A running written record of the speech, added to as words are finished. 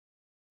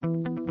You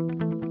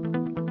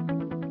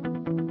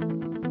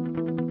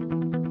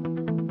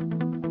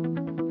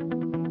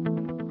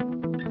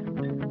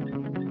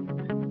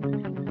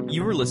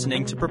are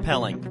listening to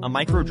Propelling, a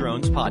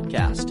Microdrones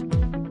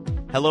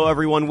podcast. Hello,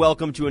 everyone.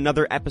 Welcome to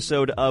another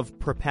episode of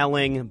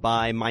Propelling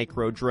by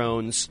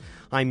Microdrones.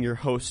 I'm your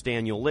host,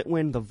 Daniel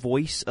Litwin, the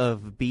voice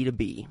of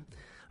B2B.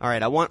 All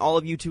right, I want all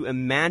of you to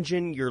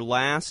imagine your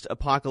last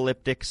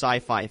apocalyptic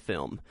sci-fi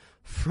film.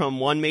 From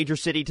one major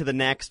city to the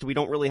next, we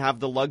don't really have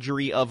the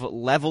luxury of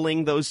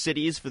leveling those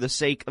cities for the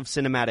sake of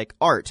cinematic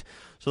art.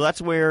 So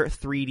that's where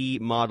 3D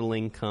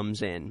modeling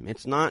comes in.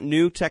 It's not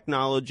new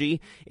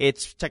technology.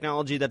 It's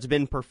technology that's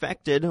been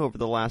perfected over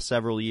the last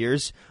several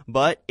years,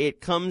 but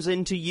it comes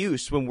into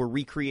use when we're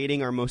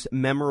recreating our most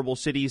memorable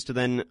cities to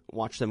then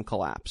watch them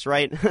collapse,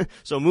 right?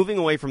 So moving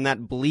away from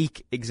that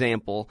bleak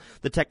example,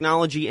 the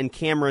technology and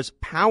cameras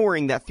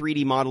powering that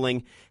 3D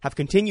modeling have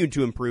continued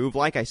to improve,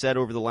 like I said,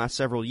 over the last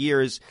several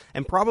years,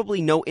 and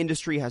probably no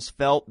industry has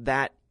felt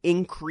that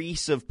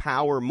increase of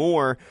power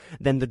more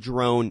than the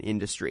drone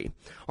industry.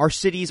 Our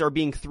cities are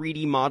being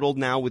 3D modeled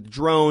now with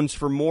drones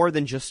for more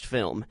than just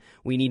film.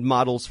 We need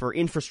models for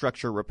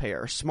infrastructure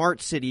repair,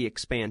 smart city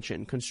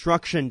expansion,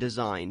 construction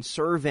design,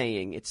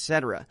 surveying,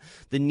 etc.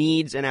 The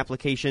needs and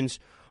applications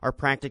are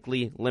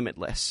practically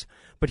limitless.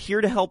 But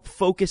here to help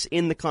focus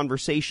in the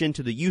conversation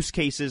to the use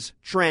cases,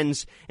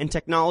 trends, and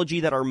technology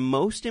that are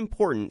most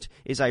important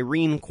is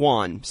Irene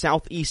Kwan,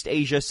 Southeast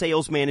Asia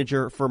Sales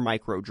Manager for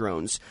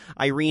Microdrones.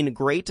 Irene,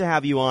 great to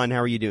have you on.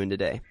 How are you doing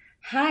today?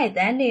 Hi,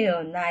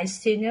 Daniel.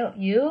 Nice to know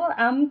you.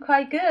 I'm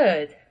quite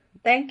good.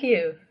 Thank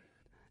you.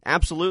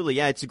 Absolutely.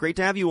 Yeah, it's great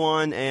to have you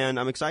on, and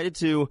I'm excited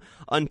to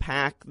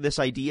unpack this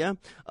idea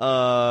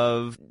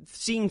of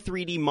seeing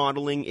 3D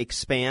modeling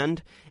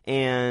expand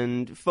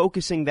and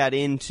focusing that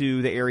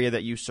into the area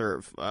that you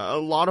serve. A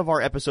lot of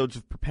our episodes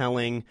of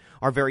Propelling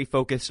are very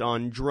focused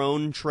on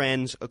drone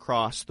trends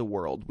across the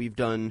world. We've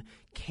done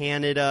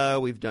Canada,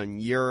 we've done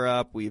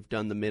Europe, we've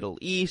done the Middle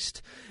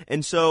East,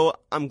 and so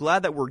I'm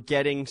glad that we're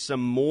getting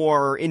some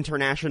more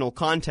international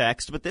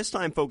context, but this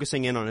time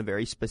focusing in on a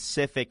very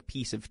specific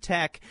piece of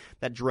tech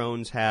that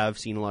drones have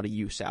seen a lot of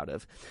use out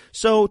of.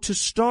 So to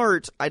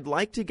start, I'd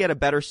like to get a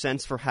better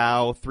sense for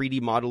how 3D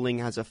modeling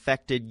has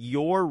affected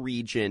your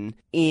region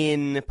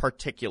in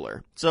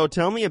particular. So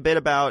tell me a bit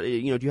about, do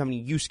you have any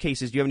use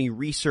cases, do you have any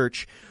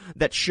research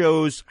that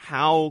shows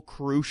how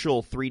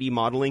crucial 3D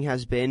modeling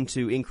has been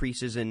to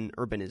increases in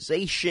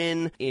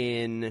urbanization,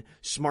 in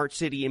smart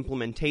city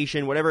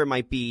implementation, whatever it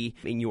might be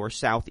in your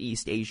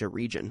Southeast Asia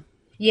region?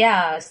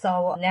 Yeah,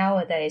 so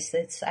nowadays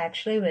it's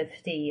actually with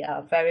the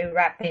very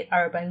rapid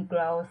urban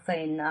growth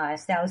in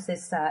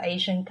Southeast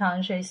Asian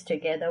countries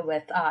together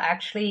with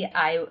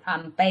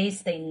I'm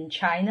based in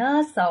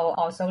China, so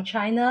also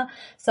China.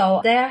 So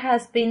there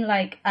has been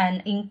like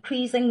an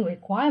increasing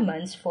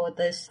requirements for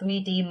this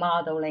 3D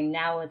modeling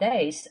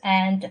nowadays.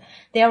 And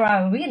there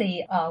are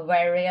really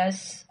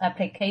various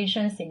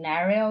application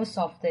scenarios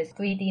of this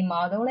 3D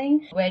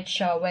modeling, which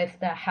with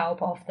the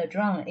help of the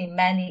drone in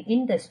many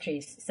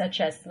industries, such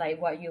as like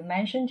what you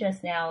mentioned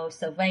just now,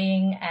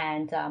 surveying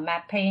and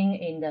mapping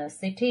in the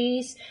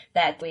cities,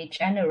 that we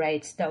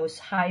generate those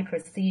high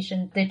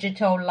precision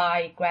digital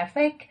light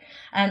graphic,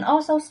 and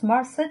also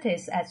smart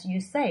cities, as you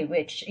say,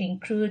 which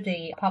include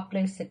the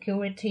public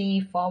security,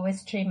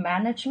 forestry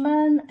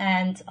management,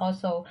 and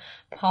also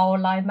power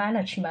line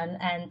management,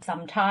 and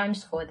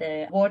sometimes for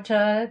the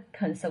water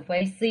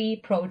conservancy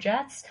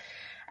projects.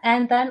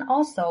 And then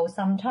also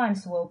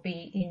sometimes will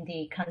be in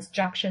the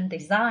construction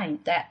design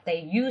that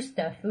they use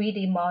the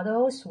 3D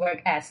models,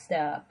 work as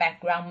the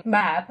background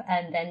map,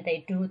 and then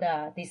they do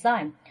the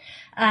design.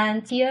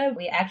 And here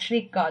we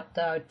actually got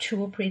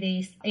two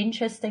pretty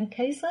interesting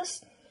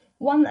cases.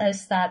 One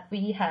is that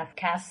we have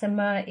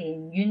customer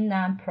in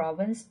Yunnan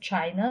province,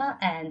 China,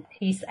 and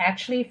he's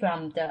actually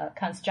from the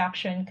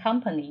construction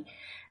company.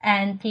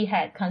 And he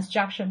had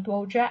construction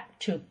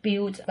project to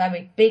build a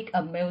very big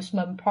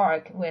amusement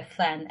park with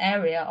an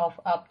area of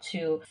up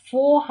to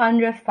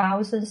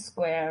 400,000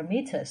 square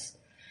meters.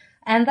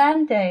 And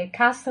then the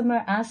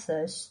customer asked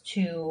us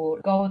to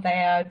go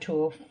there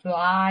to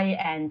fly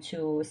and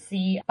to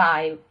see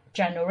by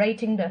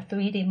generating the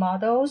 3D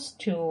models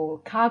to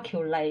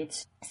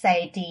calculate,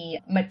 say, the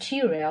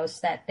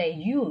materials that they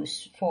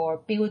use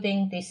for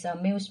building this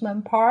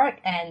amusement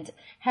park and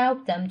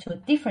help them to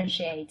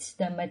differentiate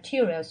the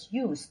materials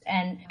used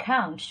and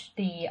count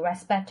the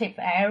respective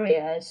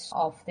areas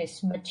of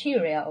these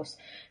materials.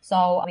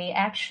 So we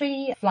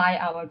actually fly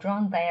our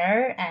drone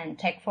there and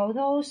take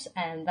photos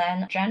and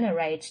then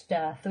generate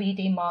the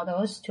 3D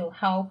models to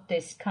help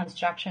this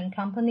construction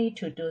company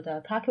to do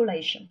the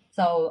calculation.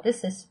 So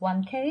this is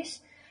one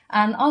case.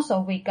 And also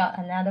we got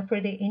another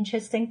pretty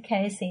interesting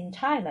case in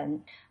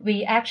Thailand.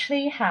 We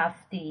actually have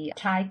the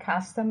Thai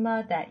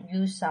customer that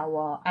use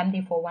our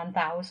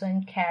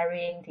MD41000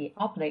 carrying the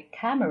oblique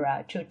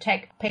camera to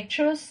take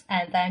pictures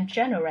and then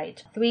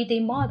generate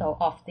 3D model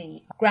of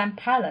the Grand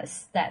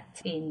Palace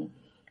that's in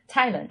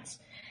Thailand.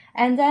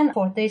 And then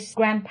for this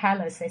Grand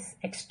Palace, it's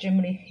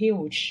extremely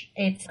huge.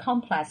 It's a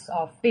complex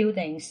of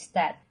buildings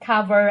that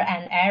cover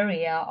an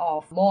area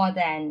of more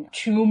than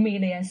 2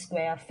 million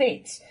square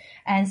feet.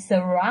 And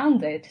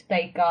surrounded,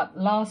 they got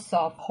lots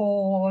of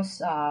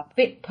halls,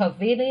 big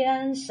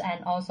pavilions,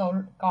 and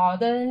also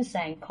gardens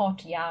and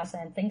courtyards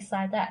and things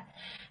like that.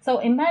 So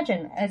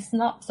imagine it's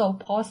not so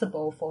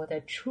possible for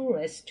the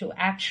tourists to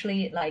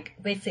actually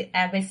visit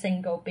every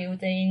single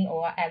building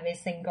or every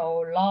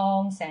single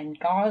lawns and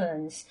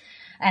gardens.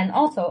 And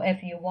also,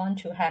 if you want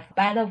to have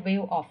better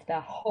view of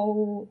the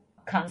whole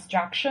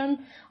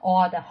construction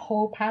or the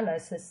whole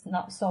palace, is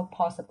not so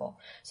possible.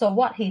 So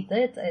what he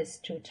did is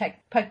to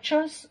take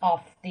pictures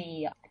of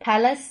the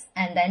palace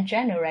and then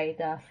generate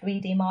the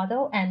 3D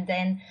model, and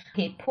then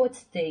he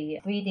puts the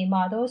 3D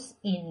models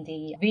in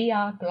the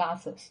VR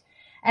glasses.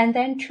 And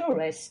then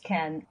tourists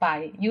can,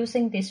 by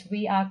using these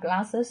VR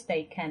glasses,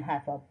 they can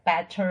have a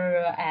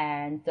better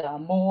and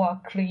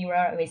more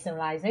clearer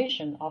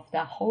visualization of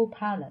the whole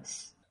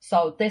palace.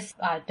 So these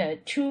are the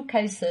two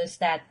cases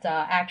that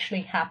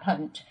actually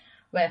happened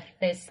with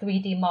this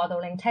 3D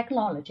modeling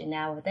technology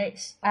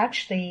nowadays.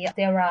 Actually,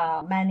 there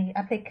are many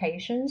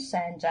applications,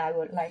 and I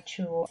would like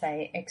to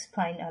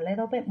explain a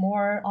little bit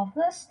more of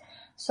this.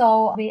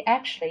 So we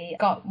actually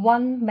got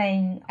one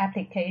main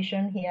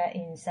application here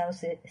in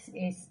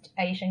Southeast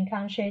Asian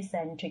countries,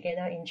 and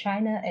together in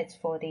China, it's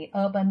for the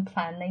urban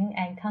planning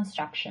and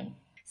construction.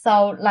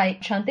 So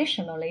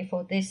traditionally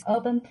for this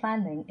urban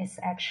planning, it's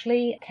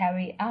actually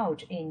carried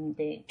out in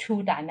the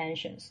 2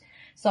 dimensions.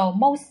 So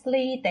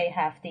mostly they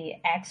have the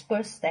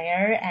experts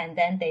there, and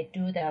then they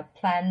do the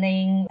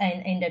planning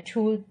in the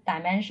 2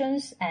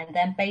 dimensions, and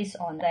then based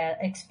on their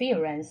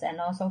experience and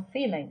also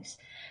feelings.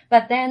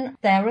 But then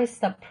there is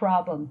the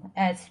problem,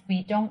 as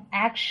we don't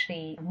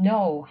actually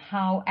know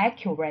how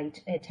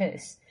accurate it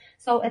is.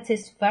 So it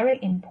is very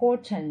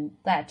important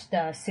that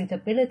the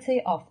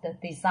suitability of the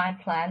design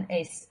plan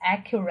is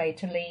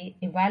accurately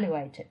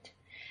evaluated.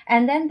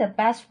 And then the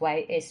best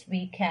way is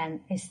we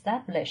can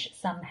establish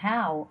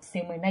somehow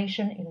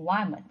simulation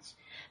environments,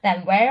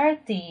 then where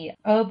the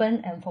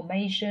urban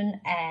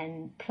information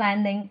and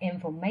planning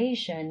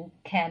information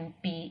can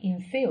be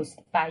infused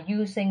by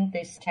using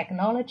these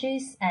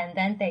technologies, and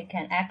then they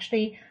can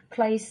actually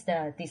place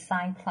the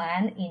design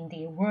plan in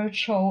the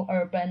virtual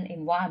urban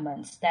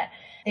environments that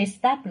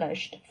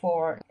established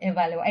for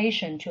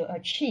evaluation to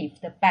achieve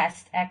the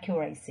best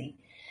accuracy.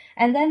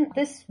 And then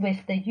this,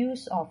 with the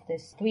use of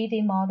these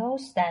 3D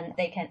models, then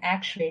they can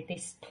actually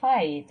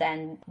display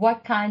then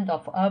what kind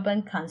of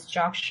urban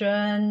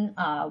construction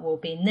will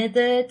be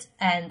needed,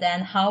 and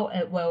then how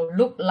it will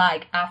look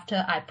like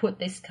after I put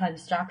this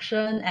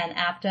construction, and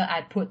after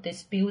I put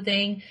this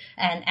building,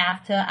 and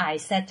after I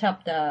set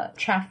up the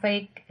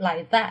traffic,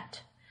 like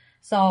that.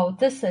 So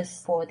this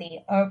is for the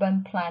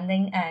urban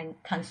planning and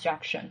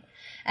construction.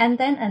 And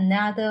then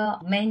another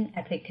main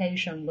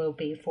application will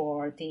be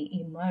for the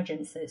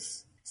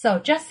emergencies. So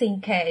just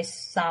in case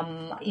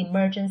some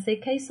emergency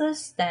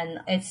cases,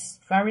 then it's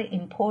very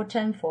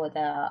important for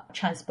the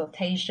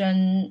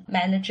transportation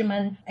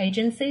management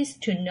agencies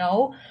to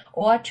know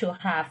or to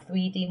have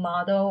 3D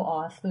model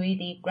or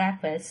 3D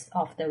graphics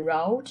of the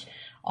road,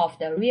 of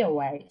the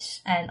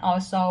railways, and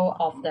also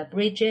of the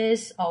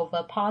bridges,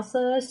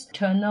 overpasses,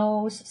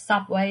 tunnels,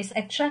 subways,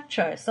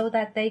 etc., so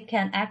that they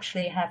can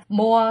actually have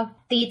more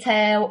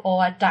detailed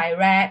or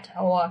direct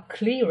or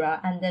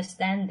clearer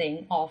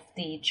understanding of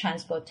the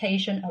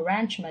transportation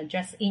arrangement,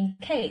 just in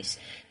case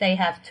they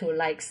have to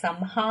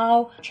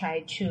somehow try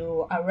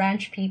to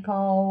arrange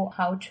people,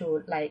 how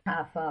to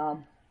have a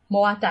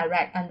more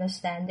direct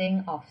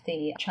understanding of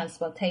the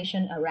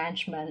transportation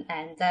arrangement,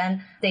 and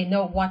then they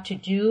know what to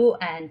do,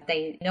 and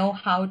they know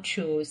how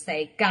to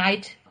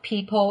guide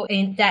people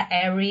in that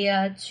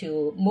area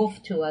to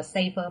move to a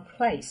safer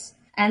place.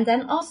 And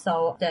then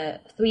also the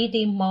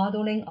 3D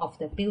modeling of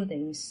the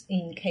buildings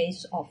in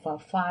case of a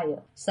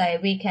fire. So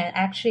we can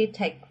actually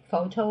take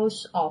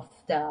photos of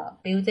the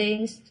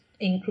buildings,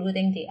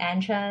 including the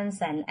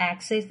entrance and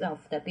exit of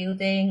the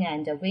building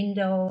and the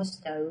windows,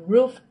 the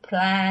roof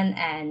plan,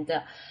 and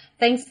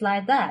things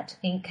like that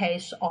in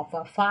case of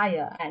a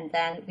fire. And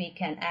then we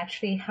can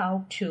actually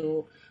help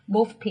to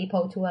move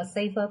people to a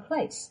safer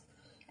place.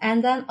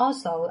 And then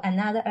also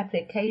another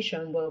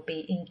application will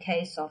be in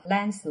case of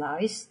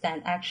landslides.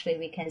 Then actually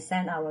we can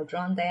send our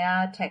drone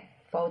there, take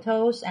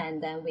photos,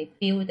 and then we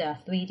build the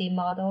 3D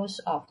models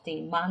of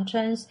the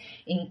mountains,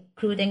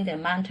 including the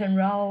mountain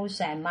roads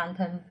and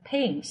mountain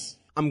peaks.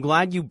 I'm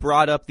glad you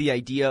brought up the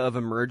idea of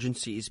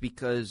emergencies,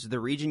 because the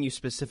region you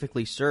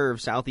specifically serve,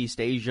 Southeast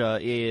Asia,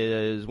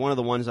 is one of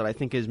the ones that I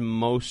think is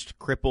most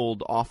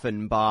crippled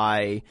often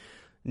by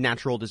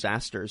natural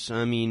disasters.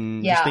 I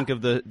mean, just think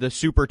of the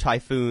super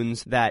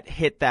typhoons that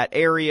hit that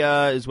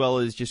area, as well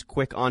as just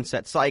quick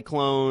onset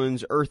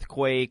cyclones,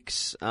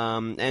 earthquakes,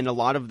 and a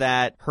lot of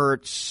that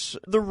hurts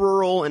the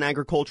rural and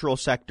agricultural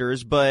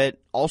sectors, but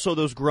also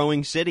those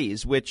growing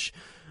cities, which,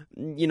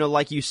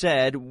 like you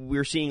said,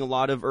 we're seeing a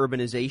lot of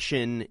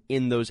urbanization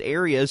in those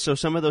areas. So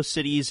some of those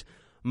cities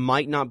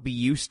might not be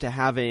used to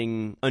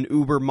having an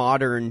uber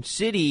modern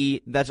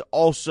city that's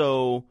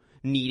also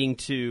needing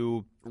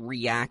to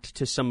react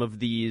to some of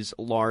these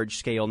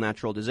large-scale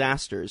natural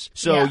disasters.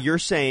 So you're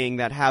saying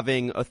that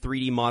having a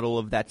 3D model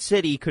of that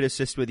city could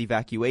assist with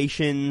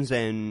evacuations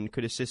and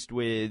could assist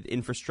with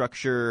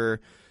infrastructure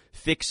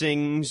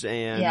fixings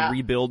and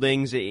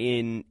rebuildings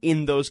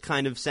in those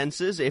kind of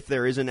senses if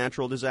there is a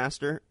natural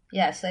disaster?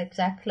 Yes,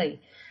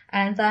 exactly.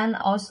 And then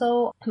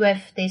also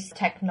with this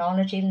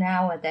technology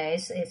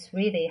nowadays, it's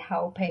really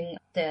helping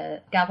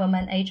the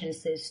government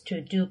agencies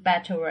to do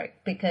better work,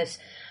 because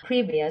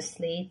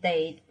previously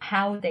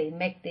how they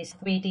make these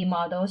 3D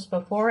models,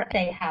 before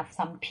they have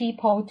some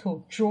people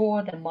to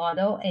draw the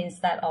model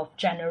instead of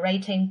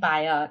generating by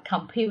a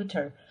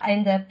computer.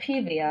 In the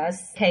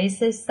previous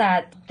cases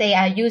that they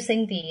are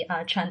using the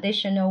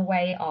traditional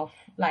way of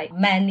like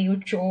manual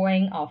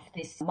drawing of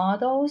these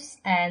models.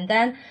 And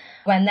then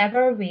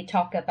whenever we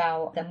talk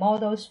about the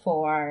models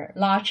for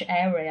large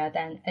area,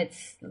 then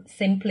it's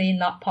simply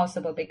not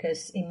possible,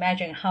 because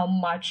imagine how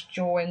much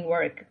drawing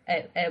work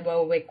it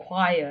will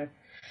require.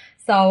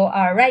 So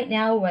right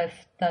now with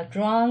the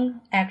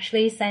drone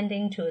actually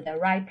sending to the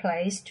right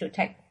place to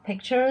take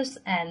pictures,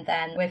 and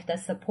then with the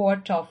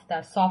support of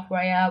the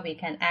software, we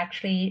can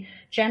actually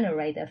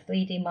generate the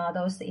 3D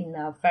models in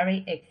a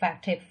very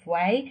effective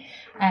way.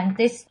 And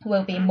this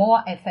will be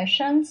more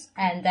efficient,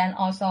 and then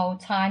also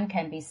time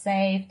can be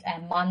saved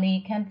and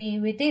money can be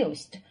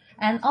reduced.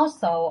 And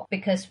also,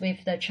 because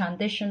with the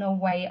traditional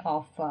way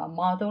of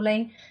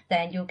modeling,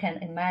 then you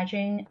can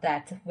imagine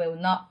that will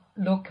not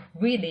look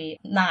really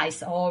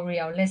nice or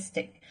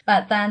realistic.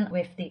 But then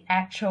with the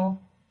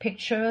actual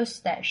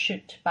pictures that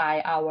shoot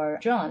by our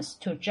drones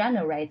to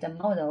generate the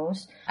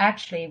models,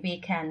 actually we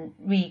can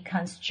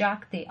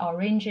reconstruct the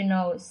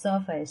original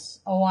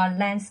surface or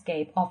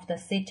landscape of the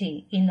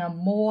city in a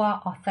more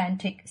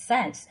authentic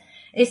sense,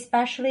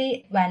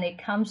 especially when it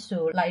comes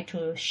to like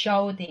to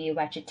show the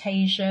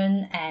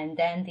vegetation and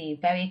then the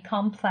very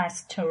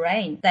complex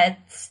terrain.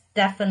 That's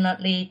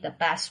definitely the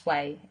best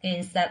way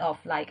instead of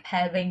like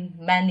having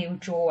manual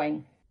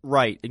drawing.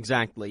 Right,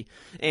 exactly.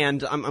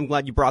 And I'm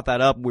glad you brought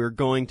that up. We're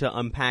going to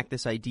unpack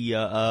this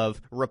idea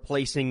of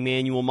replacing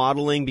manual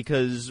modeling,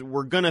 because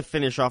we're going to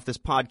finish off this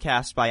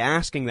podcast by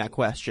asking that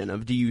question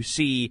of, do you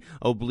see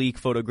oblique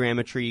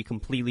photogrammetry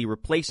completely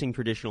replacing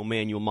traditional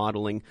manual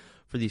modeling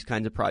for these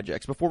kinds of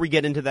projects? Before we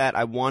get into that,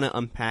 I want to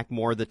unpack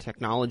more of the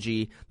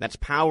technology that's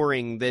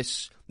powering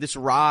this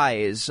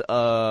rise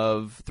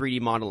of 3D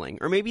modeling,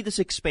 or maybe this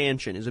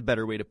expansion is a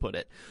better way to put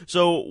it.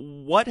 So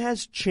what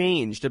has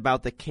changed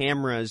about the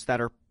cameras that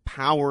are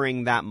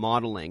powering that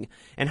modeling,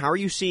 and how are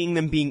you seeing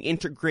them being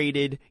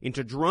integrated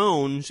into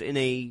drones in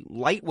a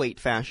lightweight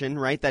fashion,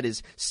 right, that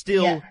is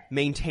still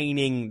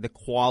maintaining the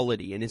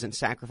quality and isn't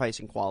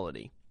sacrificing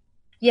quality?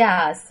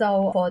 Yeah,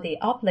 so for the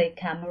oblique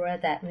camera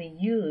that we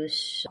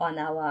use on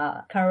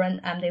our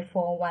current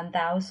MD4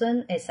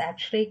 1000, it's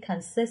actually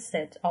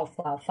consisted of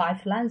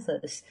 5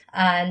 lenses,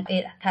 and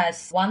it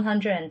has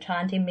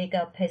 120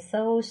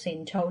 megapixels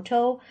in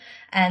total.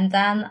 And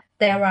then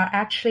there are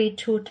actually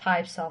 2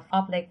 types of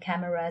oblique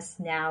cameras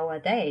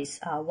nowadays.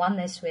 One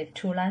is with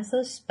 2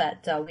 lenses,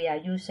 but we are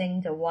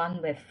using the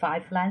one with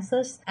 5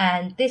 lenses.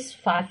 And these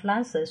 5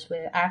 lenses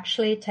will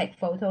actually take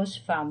photos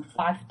from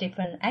 5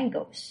 different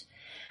angles.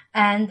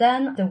 And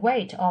then the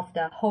weight of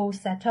the whole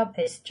setup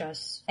is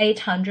just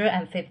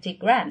 850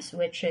 grams,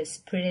 which is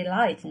pretty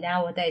light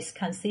nowadays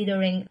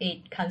considering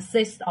it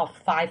consists of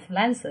 5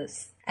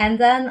 lenses. And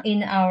then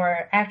in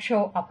our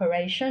actual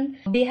operation,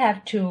 we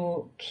have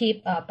to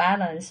keep a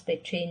balance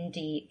between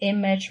the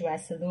image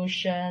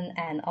resolution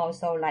and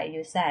also, like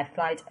you said,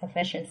 flight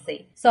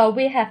efficiency. So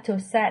we have to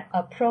set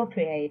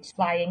appropriate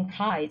flying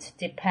height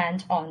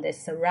depend on the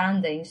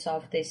surroundings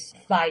of this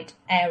flight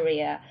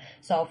area.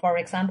 So for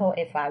example,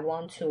 if I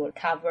want to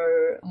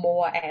cover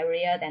more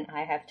area, then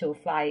I have to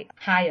fly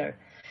higher.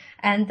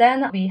 And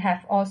then we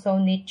have also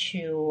need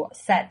to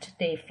set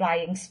the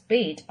flying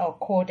speed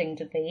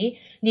accordingly,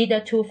 neither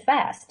too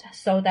fast,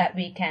 so that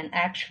we can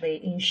actually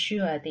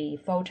ensure the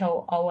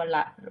photo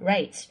overlap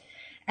rate,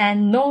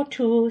 and not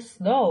too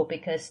slow,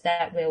 because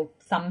that will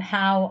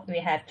somehow we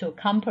have to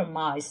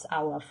compromise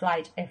our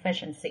flight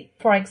efficiency.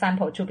 For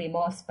example, to be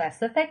more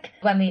specific,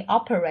 when we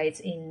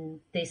operate in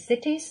the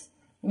cities,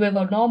 we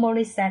will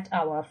normally set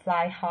our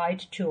fly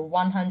height to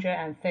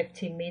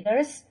 150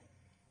 meters.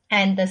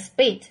 And the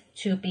speed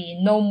to be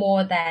no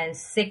more than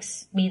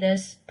 6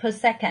 meters per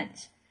second,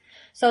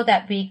 so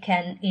that we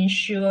can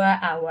ensure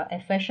our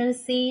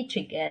efficiency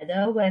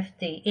together with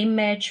the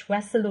image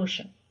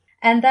resolution.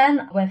 And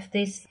then with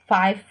these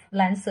 5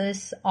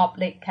 lenses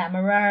oblique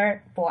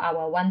camera for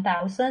our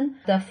 1000,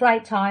 the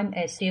flight time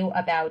is still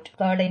about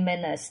 30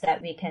 minutes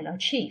that we can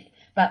achieve.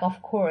 But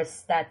of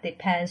course, that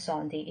depends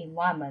on the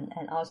environment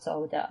and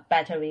also the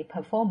battery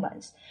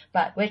performance,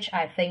 but which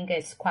I think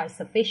is quite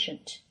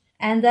sufficient.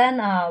 And then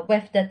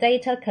with the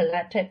data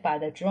collected by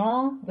the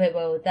drone, we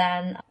will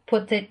then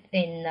put it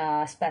in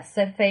a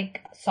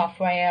specific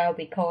software.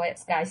 We call it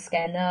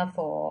Skyscanner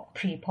for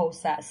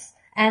pre-process.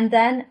 And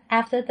then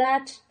after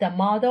that, the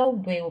model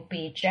will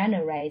be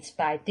generated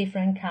by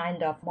different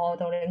kind of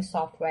modeling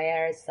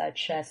software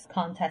such as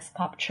context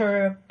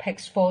capture,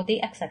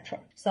 Pix4D, etc.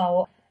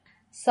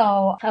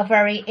 So a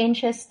very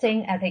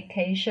interesting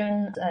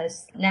application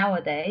is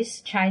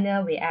nowadays,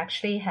 China, we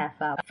actually have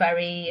a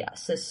very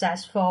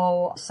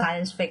successful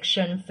science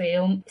fiction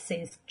film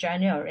since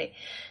January.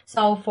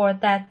 So for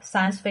that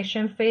science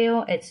fiction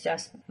film, it's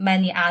just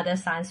many other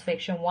science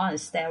fiction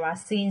ones. There are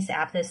scenes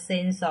after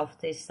scenes of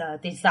these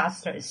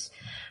disasters,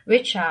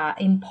 which are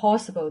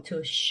impossible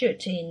to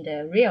shoot in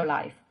the real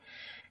life.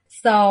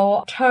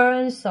 So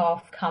tons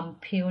of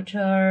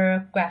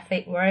computer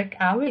graphic work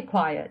are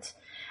required.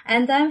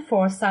 And then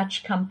for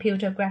such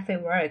computer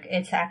graphic work,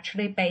 it's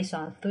actually based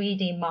on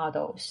 3D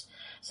models.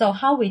 So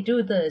how we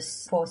do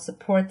this for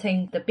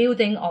supporting the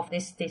building of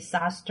these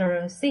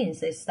disaster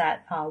scenes is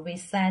that we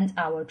send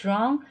our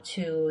drone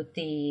to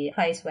the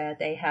place where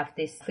they have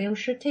this field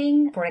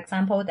shooting. For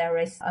example, there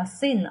is a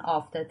scene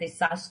of the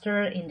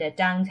disaster in the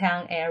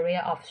downtown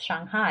area of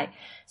Shanghai.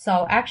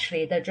 So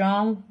actually the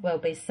drone will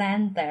be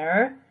sent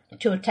there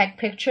to take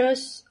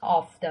pictures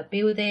of the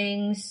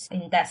buildings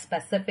in that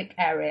specific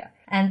area.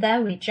 And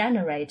then we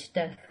generate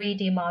the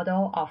 3D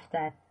model of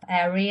that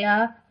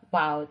area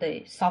while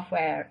the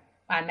software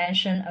I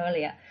mentioned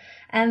earlier.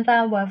 And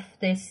then with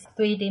these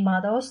 3D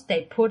models,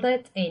 they put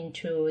it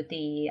into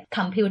the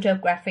computer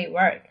graphic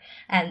work,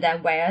 and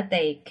then where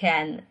they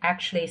can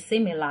actually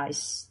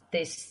simulate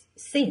these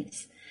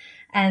scenes.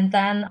 And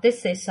then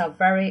this is a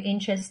very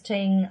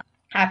interesting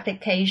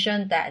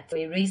application that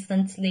we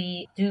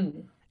recently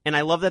do. And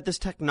I love that this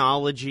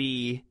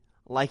technology,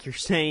 like you're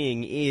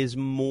saying, is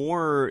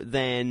more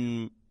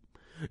than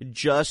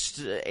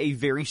just a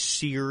very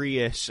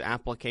serious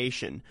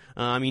application.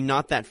 I mean,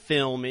 not that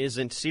film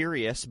isn't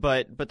serious,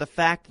 but the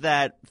fact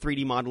that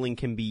 3D modeling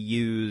can be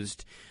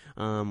used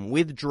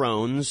with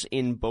drones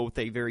in both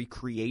a very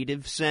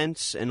creative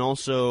sense and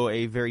also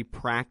a very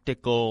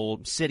practical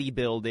city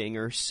building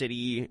or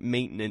city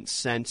maintenance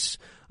sense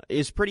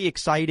is pretty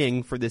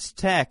exciting for this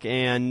tech,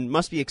 and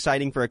must be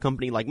exciting for a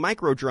company like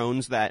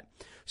Microdrones that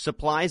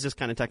supplies this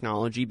kind of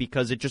technology,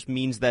 because it just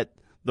means that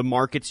the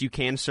markets you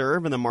can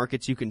serve and the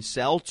markets you can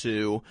sell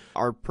to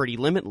are pretty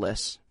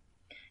limitless.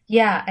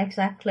 Yeah,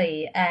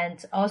 exactly.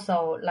 And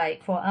also,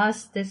 like, for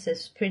us, this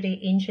is pretty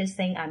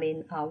interesting. I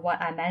mean,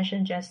 what I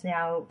mentioned just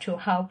now to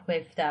help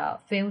with the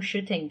field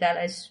shooting,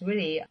 that is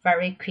really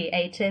very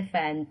creative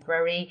and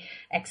very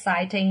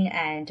exciting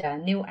and a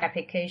new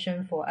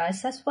application for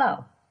us as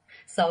well.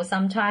 So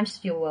sometimes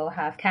you will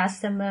have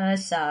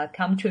customers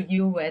come to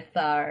you with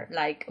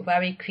like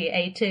very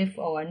creative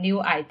or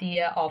new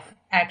idea of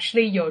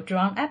actually your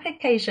drone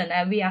application,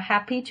 and we are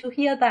happy to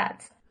hear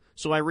that.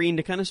 So Irene,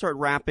 to kind of start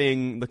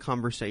wrapping the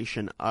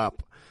conversation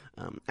up,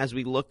 as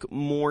we look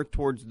more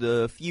towards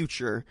the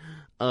future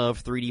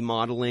of 3D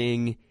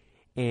modeling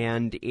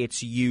and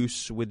its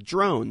use with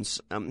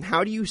drones,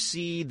 how do you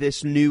see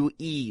this new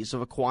ease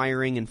of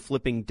acquiring and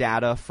flipping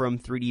data from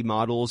 3D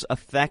models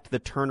affect the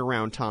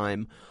turnaround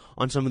time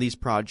on some of these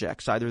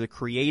projects, either the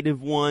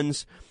creative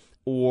ones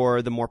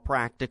or the more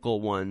practical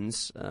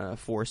ones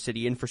for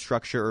city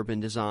infrastructure, urban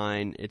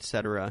design,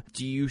 etc.?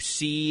 Do you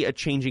see a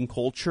changing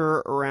culture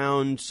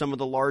around some of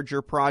the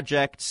larger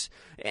projects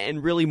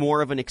and really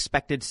more of an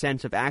expected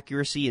sense of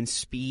accuracy and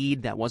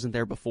speed that wasn't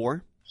there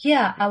before?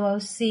 Yeah, I will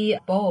see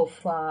both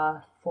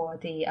for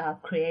the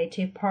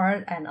creative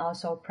part and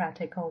also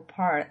practical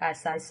part.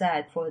 As I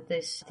said, for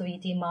this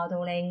 3D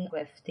modeling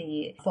with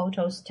the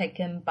photos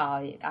taken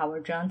by our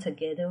drone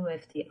together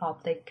with the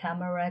optic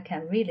camera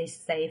can really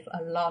save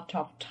a lot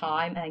of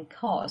time and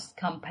cost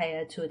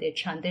compared to the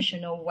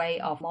traditional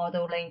way of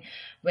modeling,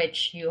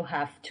 which you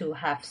have to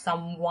have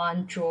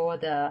someone draw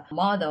the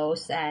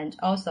models. And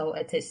also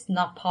it is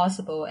not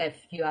possible if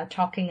you are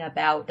talking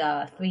about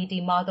the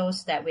 3D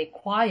models that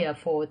require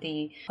for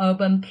the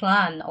urban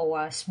plan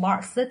or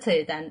smart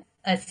city, then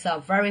it's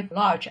a very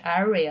large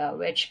area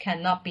which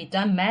cannot be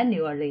done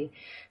manually.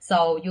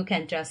 So you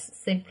can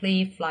just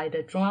simply fly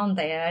the drone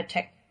there,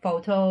 take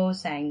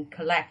photos and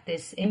collect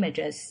these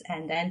images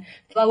and then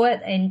throw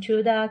it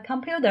into the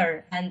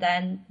computer, and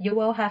then you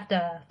will have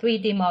the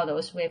 3D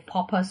models with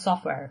proper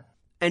software.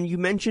 And you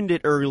mentioned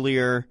it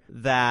earlier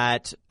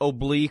that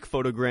oblique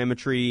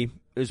photogrammetry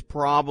is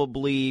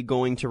probably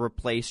going to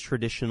replace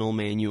traditional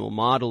manual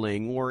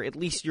modeling, or at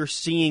least you're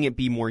seeing it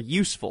be more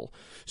useful.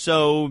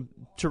 So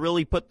to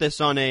really put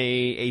this on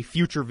a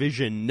future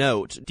vision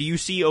note, do you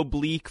see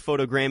oblique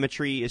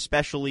photogrammetry,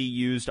 especially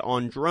used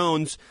on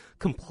drones,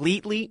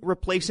 completely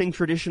replacing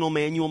traditional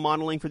manual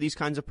modeling for these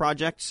kinds of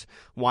projects?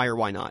 Why or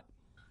why not?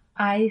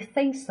 I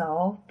think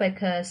so,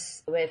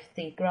 because with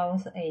the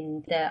growth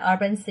in the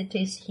urban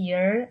cities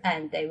here,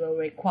 and they will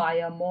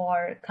require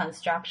more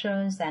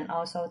constructions, and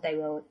also they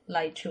will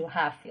like to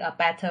have a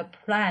better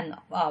plan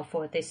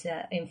for this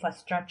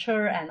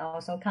infrastructure and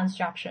also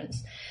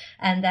constructions.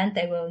 And then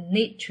they will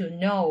need to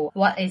know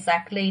what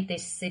exactly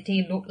this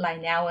city look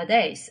like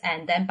nowadays.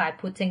 And then by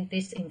putting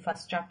this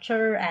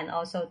infrastructure and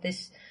also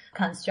this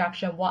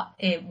construction, what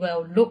it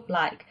will look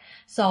like.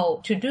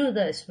 So to do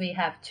this, we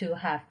have to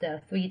have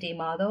the 3D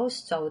models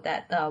so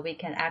that we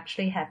can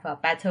actually have a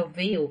better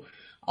view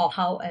of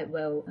how it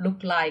will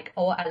look like,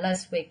 or at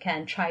least we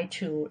can try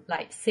to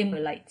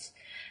simulate.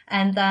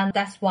 And then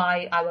that's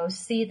why I will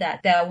see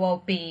that there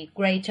will be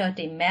greater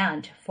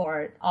demand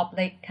for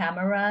oblique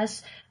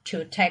cameras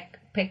to take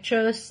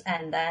pictures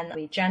and then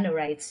we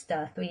generate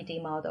the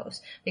 3D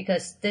models,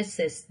 because this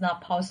is not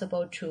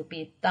possible to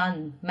be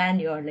done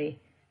manually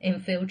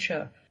in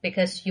future,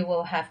 because you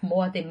will have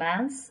more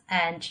demands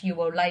and you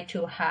will like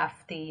to have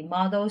the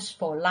models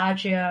for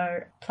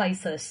larger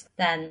places.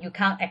 Then you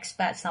can't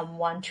expect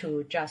someone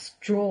to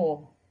just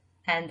draw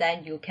and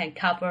then you can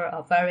cover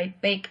a very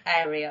big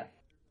area.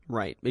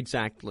 Right,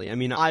 exactly. I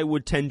mean, I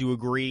would tend to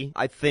agree.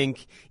 I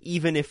think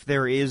even if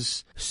there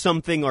is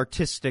something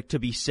artistic to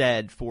be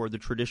said for the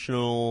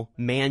traditional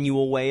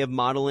manual way of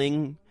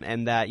modeling,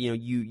 and that,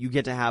 you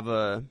get to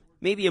have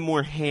maybe a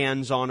more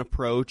hands-on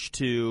approach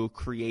to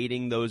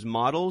creating those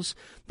models,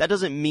 that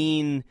doesn't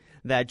mean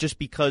that just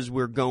because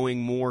we're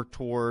going more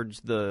towards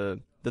the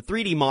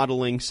 3D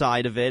modeling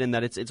side of it and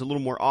that it's a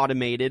little more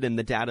automated and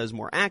the data is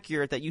more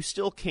accurate, that you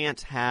still can't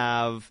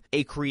have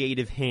a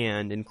creative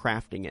hand in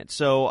crafting it.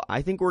 So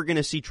I think we're going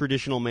to see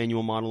traditional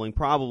manual modeling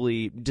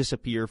probably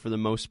disappear for the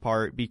most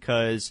part,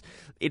 because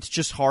it's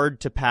just hard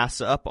to pass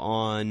up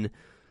on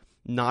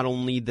not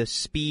only the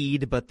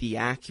speed but the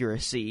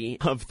accuracy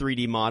of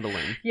 3D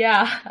modeling.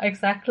 Yeah,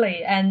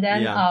 exactly. And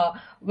then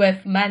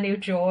with manual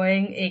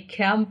drawing, it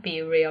can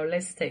be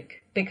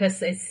realistic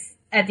because it's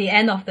at the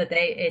end of the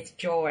day, it's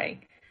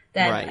drawing.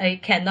 Then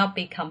it cannot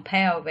be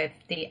compared with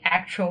the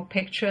actual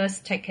pictures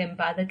taken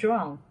by the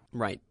drone.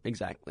 Right,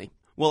 exactly.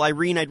 Well,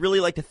 Irene, I'd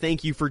really like to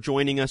thank you for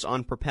joining us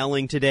on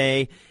Propelling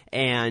today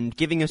and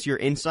giving us your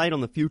insight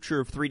on the future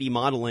of 3D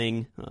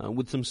modeling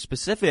with some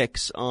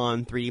specifics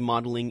on 3D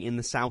modeling in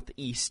the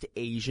Southeast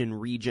Asian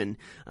region.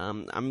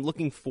 I'm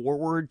looking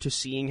forward to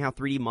seeing how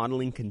 3D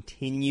modeling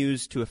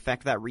continues to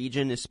affect that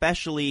region,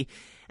 especially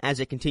as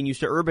it continues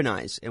to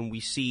urbanize and we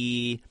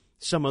see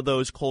some of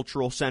those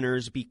cultural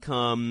centers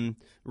become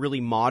really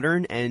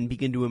modern and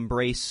begin to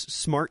embrace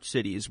smart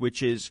cities,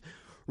 which is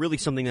really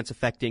something that's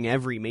affecting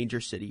every major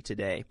city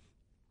today.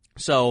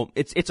 So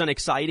it's an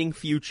exciting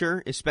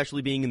future,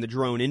 especially being in the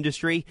drone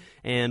industry,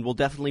 and we'll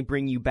definitely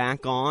bring you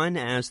back on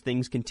as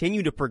things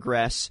continue to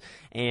progress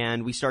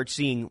and we start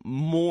seeing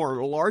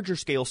more larger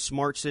scale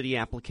smart city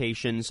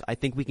applications. I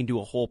think we can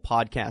do a whole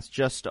podcast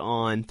just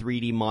on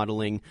 3D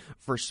modeling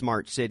for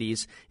smart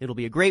cities. It'll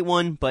be a great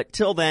one, but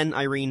till then,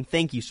 Irene,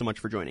 thank you so much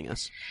for joining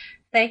us.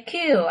 Thank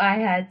you. I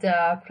had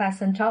a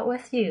pleasant talk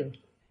with you.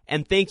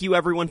 And thank you,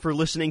 everyone, for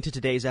listening to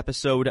today's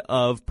episode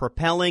of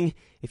Propelling.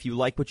 If you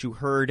like what you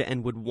heard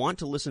and would want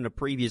to listen to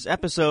previous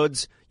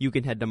episodes, you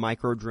can head to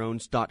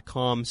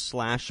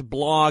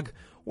microdrones.com/blog,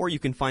 or you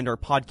can find our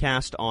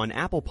podcast on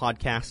Apple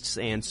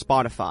Podcasts and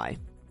Spotify.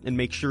 And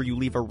make sure you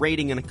leave a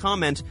rating and a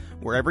comment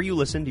wherever you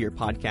listen to your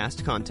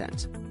podcast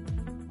content.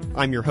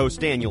 I'm your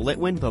host, Daniel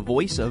Litwin, the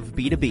voice of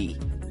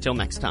B2B. Till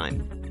next time.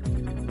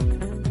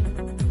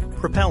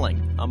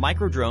 Propelling, a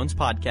Microdrones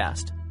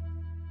podcast.